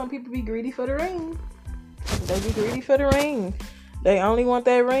told y'all, some people be greedy for the ring. They be greedy for the ring. They only want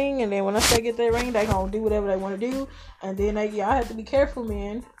that ring, and then when they get that ring, they gonna do whatever they want to do. And then y'all have to be careful,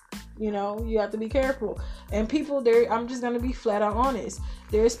 man. You know, you have to be careful. And people there, I'm just gonna be flat out honest.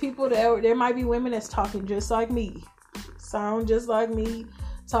 There's people there might be women that's talking just like me, sound just like me,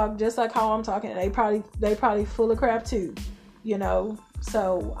 talk just like how I'm talking. They probably full of crap too, you know.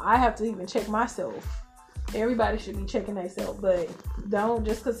 So I have to even check myself. Everybody should be checking themselves, but don't,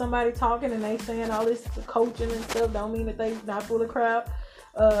 just because somebody talking and they saying all this coaching and stuff, don't mean that they not full of crap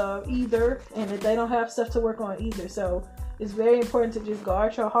either, and that they don't have stuff to work on either. So it's very important to just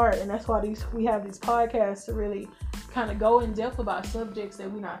guard your heart, and that's why we have these podcasts to really kind of go in depth about subjects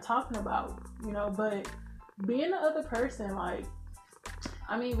that we're not talking about, you know. But being the other person, like,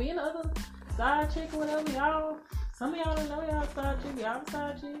 I mean, being the other side chick or whatever, y'all, some of y'all don't know y'all side chick, y'all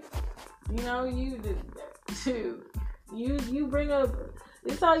side chick, you know, you bring up,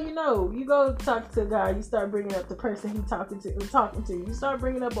 it's how you know. You go talk to a guy, you start bringing up the person he talking to. You start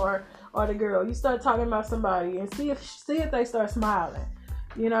bringing up or the girl. You start talking about somebody and see if they start smiling.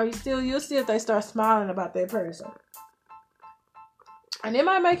 You know, you'll see if they start smiling about that person. And it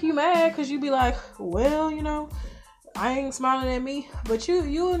might make you mad because you be like, well, you know, I ain't smiling at me. But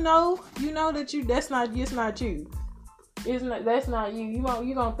you know that that's not you. That's not you. You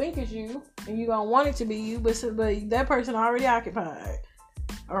gonna think it's you, and you gonna want it to be you, but that person already occupied,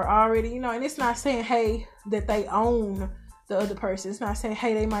 or already, you know. And it's not saying, hey, that they own the other person. It's not saying,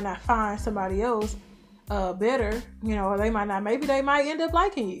 hey, they might not find somebody else better, you know, or they might not. Maybe they might end up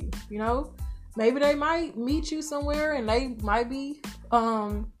liking you, you know. Maybe they might meet you somewhere, and they might be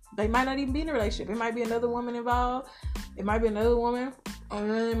they might not even be in a relationship. It might be another woman involved. It might be another woman. And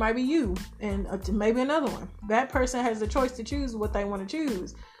then it might be you and maybe another one. That person has the choice to choose what they want to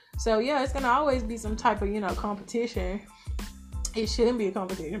choose. So yeah, it's going to always be some type of, you know, competition. It shouldn't be a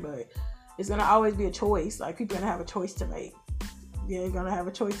competition, but it's going to always be a choice. Like, people are going to have a choice to make. Yeah, they're going to have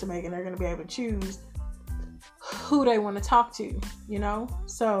a choice to make, and they're going to be able to choose who they want to talk to, you know?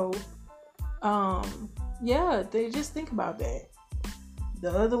 So, yeah, they just think about that.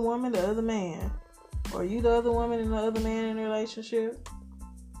 The other woman, the other man. Are you the other woman and the other man in a relationship?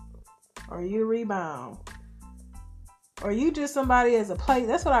 Are you a rebound? Or you just somebody as a place?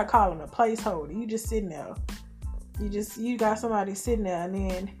 That's what I call them, a placeholder. You just sitting there. You got somebody sitting there, and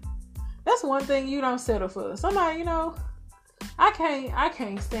then that's one thing you don't settle for. Somebody, you know, I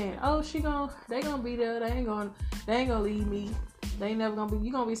can't stand. Oh, they gonna be there. They ain't gonna leave me. They ain't never gonna be.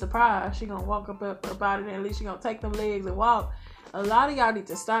 You gonna be surprised. She gonna walk up about it, and at least she gonna take them legs and walk. A lot of y'all need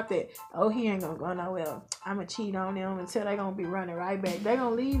to stop that. Oh, he ain't gonna go nowhere. I'm gonna cheat on them until they gonna be running right back. They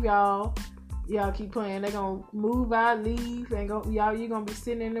gonna leave y'all. Y'all keep playing. They gonna move out, leave, and go. Y'all, you gonna be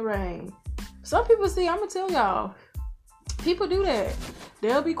sitting in the rain. Some people, I'm gonna tell y'all, people do that.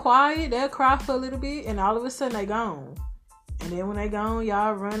 They'll be quiet. They'll cry for a little bit, and all of a sudden they gone. And then when they gone,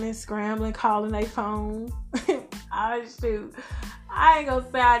 y'all running, scrambling, calling their phone. I ain't gonna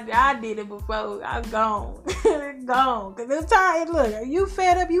say I did it before. I'm gone. Gone. Cause it's time. Look, you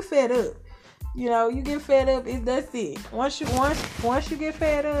fed up, You know, you get fed up, that's it. Once you get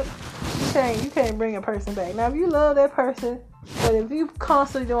fed up, you can't bring a person back. Now, if you love that person, but if you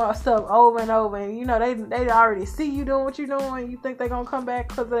constantly doing stuff over and over, and you know they already see you doing what you're doing, you think they're gonna come back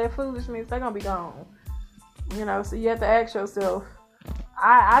because of that foolishness, they're gonna be gone. You know, so you have to ask yourself.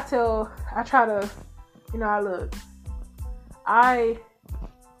 I try to, you know,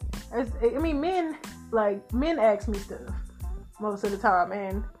 Men ask me stuff most of the time,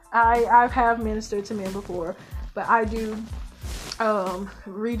 and I have ministered to men before, but I do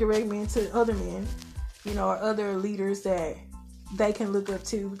redirect men to other men, or other leaders that they can look up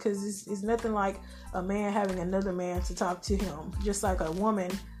to, because it's nothing like a man having another man to talk to him, just like a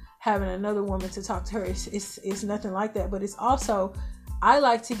woman having another woman to talk to her. It's nothing like that. But it's also, I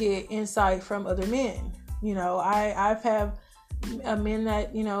like to get insight from other men. I've had men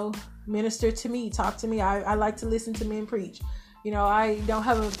that minister to me, talk to me. I like to listen to men preach. I don't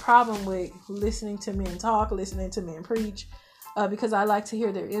have a problem with listening to men talk, listening to men preach, because I like to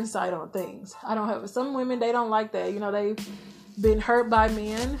hear their insight on things. I don't have some women, they don't like that. They've been hurt by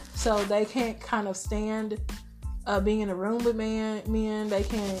men, so they can't kind of stand being in a room with men. They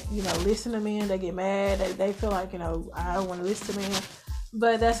can't listen to men. They get mad. They feel like I don't want to listen to men,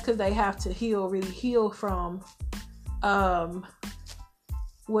 but that's because they have to really heal from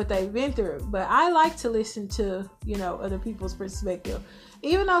what they've been through. But I like to listen to other people's perspective,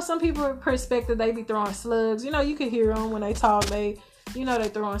 even though some people's perspective, they be throwing slugs. You can hear them when they talk. They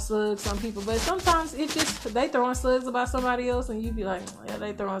throwing slugs, some people, but sometimes it's just they throwing slugs about somebody else, and you be like, yeah,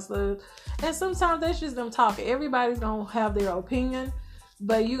 they throwing slugs. And sometimes that's just them talking. Everybody's gonna have their opinion,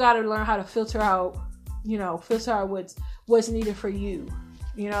 but you got to learn how to filter out what's needed for you.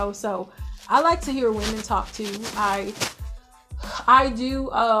 So I like to hear women talk too. I do.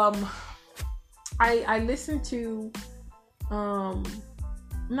 I listen to. I'm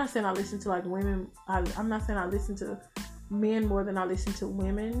not saying I listen to like women. I'm not saying I listen to men more than I listen to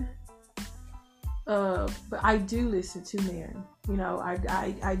women. But I do listen to men.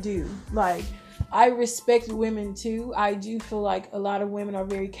 I do. Like, I respect women too. I do feel like a lot of women are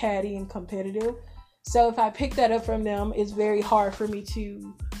very catty and competitive. So if I pick that up from them, it's very hard for me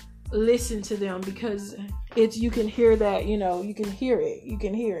to listen to them, because you can hear that, you can hear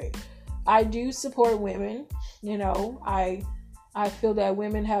it. I do support women. I feel that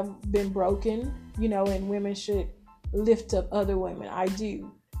women have been broken, and women should lift up other women. I do.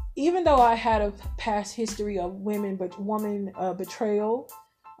 Even though I had a past history of woman betrayal,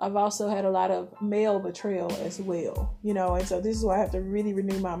 I've also had a lot of male betrayal as well, and so this is why I have to really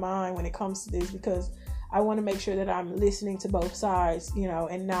renew my mind when it comes to this, because I want to make sure that I'm listening to both sides,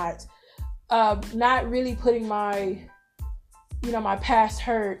 and not really putting my my past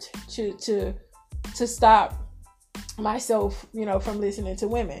hurt to stop myself, from listening to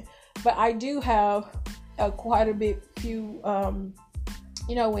women. But I do have quite a few women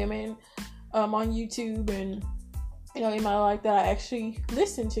on YouTube and in my life that I actually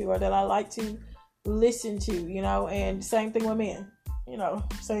listen to, or that I like to listen to, and same thing with men,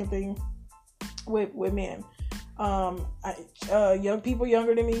 same thing with men. Young people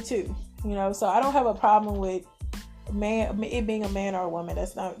younger than me too, so I don't have a problem with it being a man or a woman.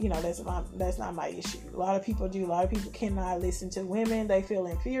 That's not, that's not my issue. A lot of people do. A lot of people cannot listen to women. They feel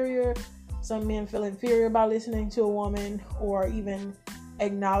inferior. Some men feel inferior by listening to a woman, or even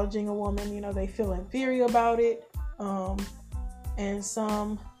acknowledging a woman. They feel inferior about it. And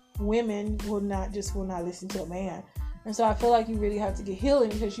some women will not listen to a man. And so I feel like you really have to get healing,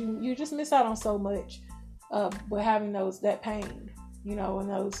 because you just miss out on so much with having that pain,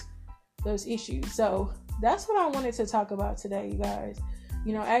 and those issues. So that's what I wanted to talk about today, you guys.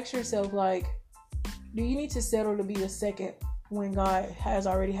 Ask yourself, like, do you need to settle to be a second when God has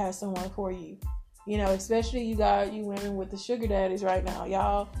already had someone for you? Especially you women with the sugar daddies right now.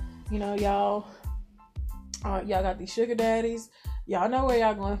 Y'all got these sugar daddies. Y'all know where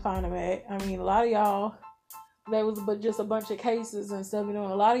y'all going to find them at. I mean, a lot of y'all, there was just a bunch of cases and stuff. A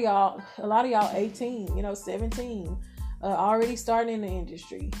lot of y'all 18, 17, already starting in the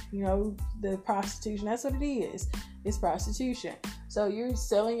industry. The prostitution. That's what it is. It's prostitution. So you're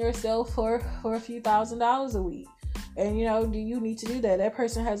selling yourself for a few $1,000s a week. And, do you need to do that? That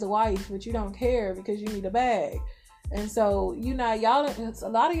person has a wife, but you don't care because you need a bag. And so, a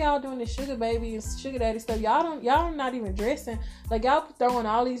lot of y'all doing the sugar baby and sugar daddy stuff. Y'all not even dressing. Like, y'all throwing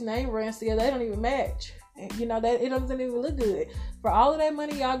all these name brands together. They don't even match. And, that it doesn't even look good. For all of that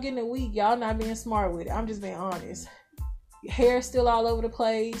money y'all getting a week, y'all not being smart with it. I'm just being honest. Hair still all over the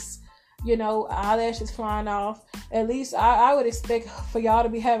place. Eyelashes flying off. At least I would expect for y'all to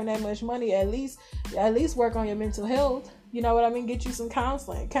be having that much money. At least work on your mental health. You know what I mean? Get you some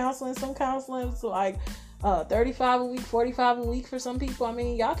counseling. Some counseling. So like $35 a week, $45 a week for some people. I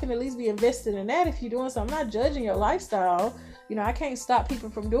mean, y'all can at least be invested in that if you're doing something. I'm not judging your lifestyle. I can't stop people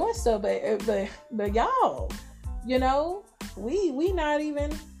from doing stuff, but y'all, we not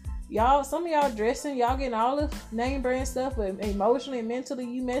even. Y'all, some of y'all dressing, y'all getting all the name brand stuff, but emotionally and mentally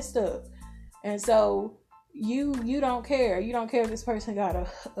you messed up. And so, you don't care. You don't care if this person got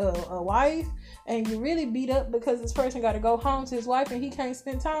a wife, and you really beat up because this person got to go home to his wife and he can't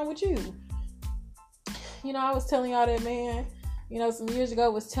spend time with you. You know, I was telling y'all that man, you know, some years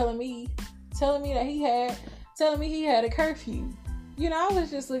ago was telling me that he had a curfew. You know, I was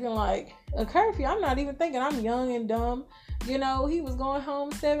just looking like, a curfew? I'm not even thinking, I'm young and dumb. You know, he was going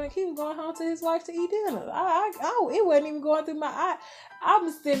home 7, he was going home to his wife to eat dinner. It wasn't even going through my eye. I'm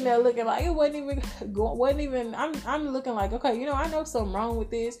sitting there looking like it wasn't even, I'm looking like, okay, you know, I know something wrong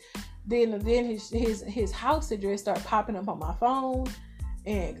with this. Then his house address started popping up on my phone.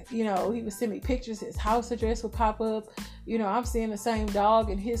 And, you know, he would send me pictures. His house address would pop up. You know, I'm seeing the same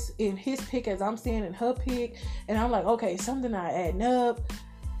dog in his pic as I'm seeing in her pic. And I'm like, okay, something not adding up.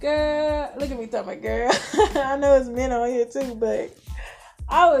 Girl, look at me talking, girl. I know it's men on here too, but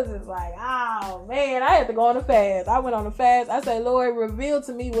I was just like, oh man, I had to go on a fast. I went on a fast. I said, Lord, reveal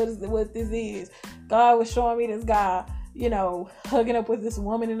to me what this is. God was showing me this guy, you know, hooking up with this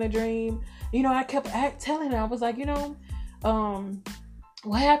woman in a dream. You know, I kept telling her, I was like, you know,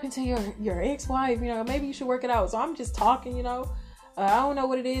 what happened to your ex-wife? You know, maybe you should work it out. So I'm just talking, you know. I don't know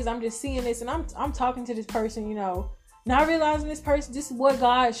what it is. I'm just seeing this, and I'm talking to this person, you know, not realizing this is what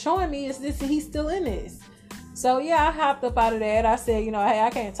God is showing me is this. He's still in this. So yeah, I hopped up out of that. I said, you know, hey,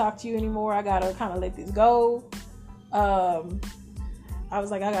 I can't talk to you anymore. I gotta kind of let this go. I was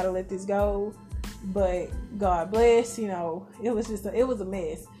like, I gotta let this go. But God bless, you know, it was a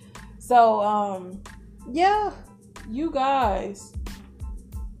mess. So yeah, you guys.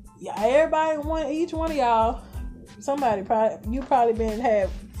 Yeah, everybody, each one of y'all, you probably had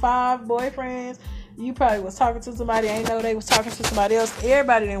 5 boyfriends. You probably was talking to somebody, ain't know they was talking to somebody else.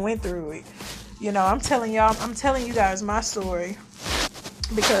 Everybody done went through it. You know, I'm telling you guys my story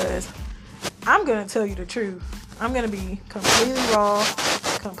because I'm going to tell you the truth. I'm going to be completely raw,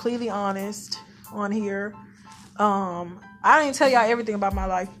 completely honest on here. I didn't tell y'all everything about my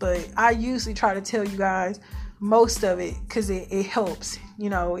life, but I usually try to tell you guys most of it because it helps. You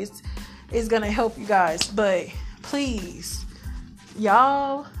know, it's going to help you guys. But please,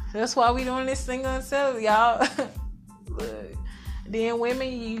 y'all, that's why we doing this single and celibate, y'all. Look. Then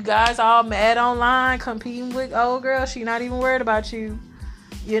women, you guys all mad online, competing with old girl. She not even worried about you.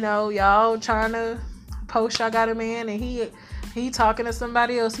 You know, y'all trying to post y'all got a man and he talking to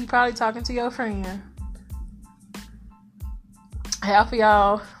somebody else. He probably talking to your friend. Half of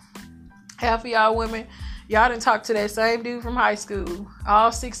y'all women, y'all done talk to that same dude from high school.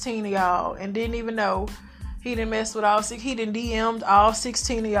 All 16 of y'all. And didn't even know he done messed with all 6. He done DM'd all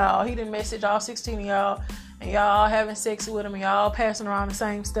 16 of y'all. He done messaged all 16 of y'all. And y'all having sex with him, and y'all passing around the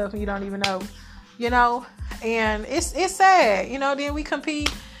same stuff, and you don't even know, you know. And it's sad, you know. Then we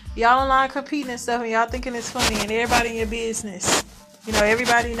compete, y'all online competing and stuff, and y'all thinking it's funny, and everybody in your business, you know.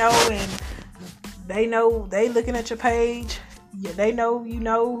 Everybody know, and they looking at your page. Yeah, they know, you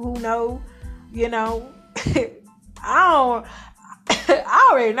know who know, you know. I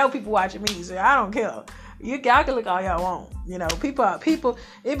already know people watching me, so I don't care. Y'all can look all y'all want, you know. People.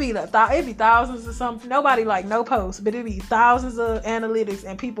 It be thousands or something. Nobody like no posts, but it be thousands of analytics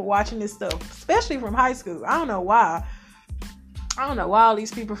and people watching this stuff, especially from high school. I don't know why all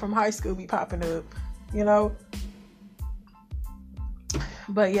these people from high school be popping up, you know.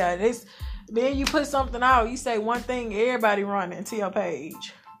 But yeah, then you put something out, you say one thing, everybody running to your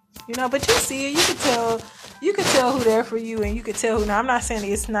page, you know. But you see it, you can tell who there for you, and you can tell who not. I'm not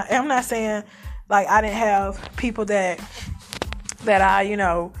saying like I didn't have people that I, you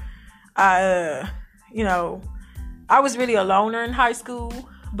know, I was really a loner in high school,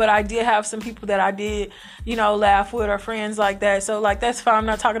 but I did have some people that I did, you know, laugh with or friends like that. So like, that's fine. I'm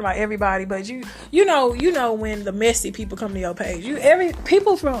not talking about everybody, but you know when the messy people come to your page, a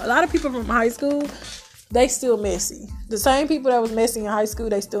lot of people from high school, they still messy. The same people that was messy in high school,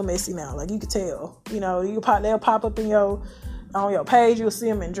 they still messy now. Like you could tell, you know, they'll pop up on your page. You'll see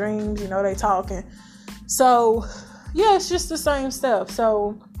them in dreams, you know, they talking. So yeah, it's just the same stuff.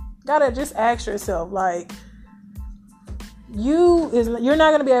 So gotta just ask yourself, like, you're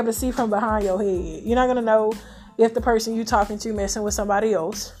not gonna be able to see from behind your head. You're not gonna know if the person you talking to messing with somebody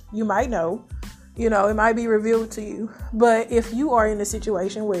else. You might know, you know, it might be revealed to you. But if you are in a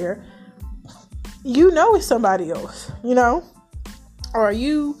situation where you know it's somebody else, you know, or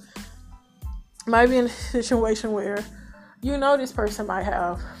you might be in a situation where you know this person might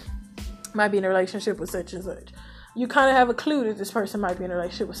be in a relationship with such and such. You kind of have a clue that this person might be in a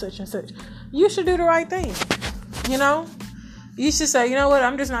relationship with such and such. You should do the right thing, you know? You should say, you know what,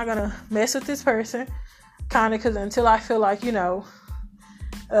 I'm just not going to mess with this person, kind of, because until I feel like, you know,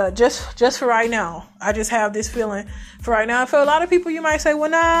 Just for right now. I just have this feeling for right now. For a lot of people, you might say, well,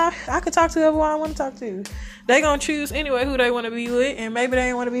 nah, I could talk to whoever I want to talk to. They gonna choose anyway who they want to be with, and maybe they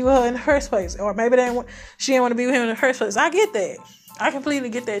didn't want to be with her in the first place, or maybe she didn't want to be with him in the first place. I get that. I completely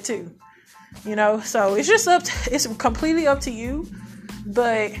get that too. You know, so it's just it's completely up to you.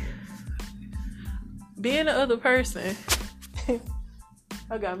 But being the other person,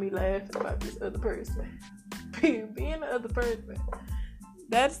 I got me laughing about this other person. Being the other person,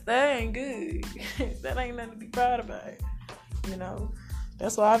 that ain't good. That ain't nothing to be proud about. You know,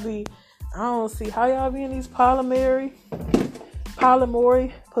 that's why I don't see how y'all be in these polyamory,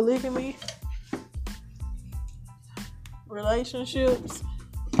 polygamy relationships.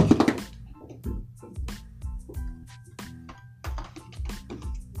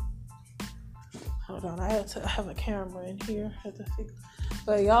 Hold on, I have a camera in here. I have to fix.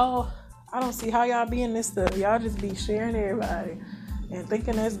 But y'all, I don't see how y'all be in this stuff. Y'all just be sharing everybody and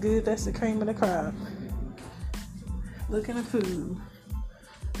thinking that's good. That's the cream of the crop. Looking at food.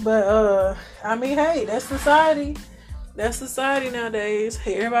 But I mean, hey, that's society. That's society nowadays.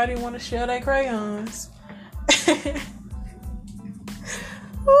 Everybody want to share their crayons.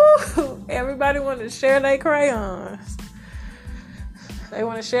 Ooh, everybody want to share their crayons. They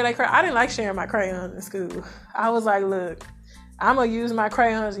want to share their crayons. I didn't like sharing my crayons in school. I was like, look, I'm going to use my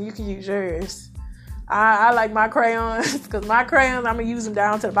crayons and you can use yours. I like my crayons because my crayons, I'm going to use them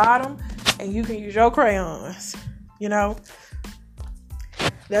down to the bottom and you can use your crayons. You know?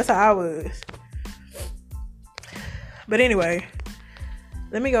 That's how I was. But anyway,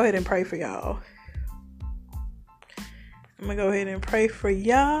 let me go ahead and pray for y'all. I'm going to go ahead and pray for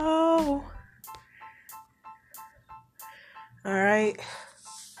y'all. All right.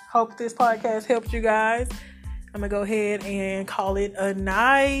 Hope this podcast helped you guys. I'm going to go ahead and call it a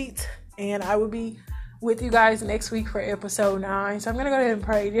night. And I will be with you guys next week for episode 9. So I'm going to go ahead and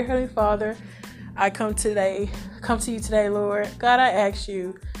pray. Dear Heavenly Father, I come to you today, Lord. God, I ask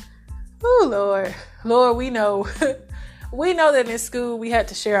you, oh, Lord, we know that in school we had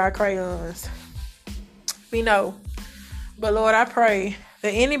to share our crayons. We know. But Lord, I pray that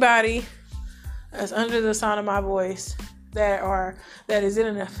anybody that's under the sound of my voice that is in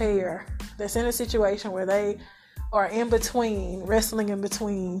an affair, that's in a situation where they are wrestling in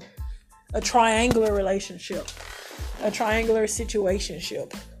between a triangular relationship, a triangular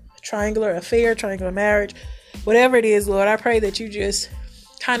situationship, a triangular affair, triangular marriage, whatever it is, Lord, I pray that you just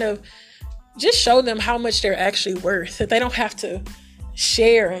kind of just show them how much they're actually worth, that they don't have to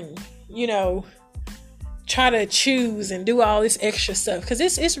share and, try to choose and do all this extra stuff, because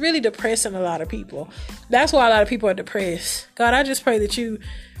it's really depressing a lot of people. That's why a lot of people are depressed. God, I just pray that you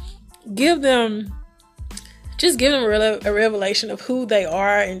give them a revelation of who they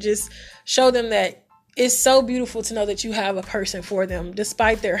are, and just show them that it's so beautiful to know that you have a person for them,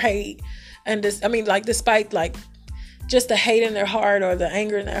 despite their hate. And despite just the hate in their heart or the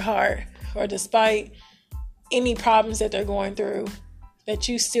anger in their heart, or despite any problems that they're going through, that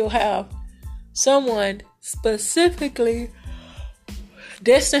you still have someone specifically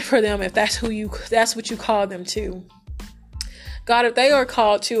destined for them, if that's what you call them to. God, if they are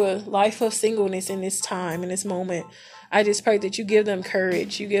called to a life of singleness in this time, in this moment, I just pray that you give them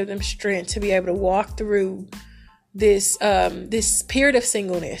courage, you give them strength to be able to walk through this period of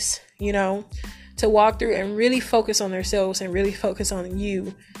singleness, to walk through and really focus on themselves and really focus on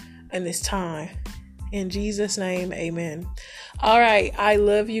you in this time. In Jesus' name, amen. All right. I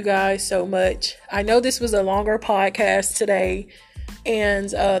love you guys so much. I know this was a longer podcast today,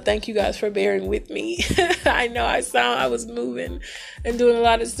 and thank you guys for bearing with me. I know I was moving and doing a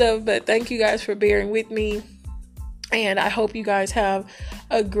lot of stuff, but thank you guys for bearing with me. And I hope you guys have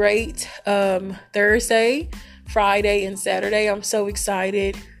a great Thursday, Friday, and Saturday. I'm so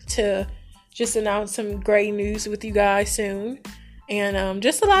excited to just announce some great news with you guys soon. And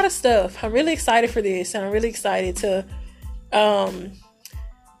just a lot of stuff. I'm really excited for this. And I'm really excited to,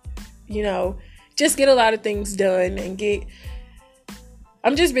 just get a lot of things done and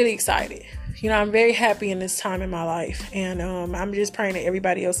I'm just really excited. I'm very happy in this time in my life. And I'm just praying that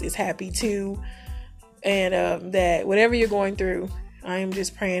everybody else is happy too. And that whatever you're going through, I am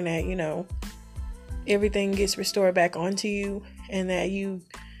just praying that, everything gets restored back onto you, and that you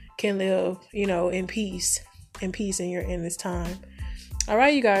can live, in peace in this time. All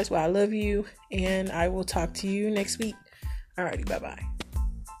right, you guys. Well, I love you, and I will talk to you next week. Alrighty, bye-bye.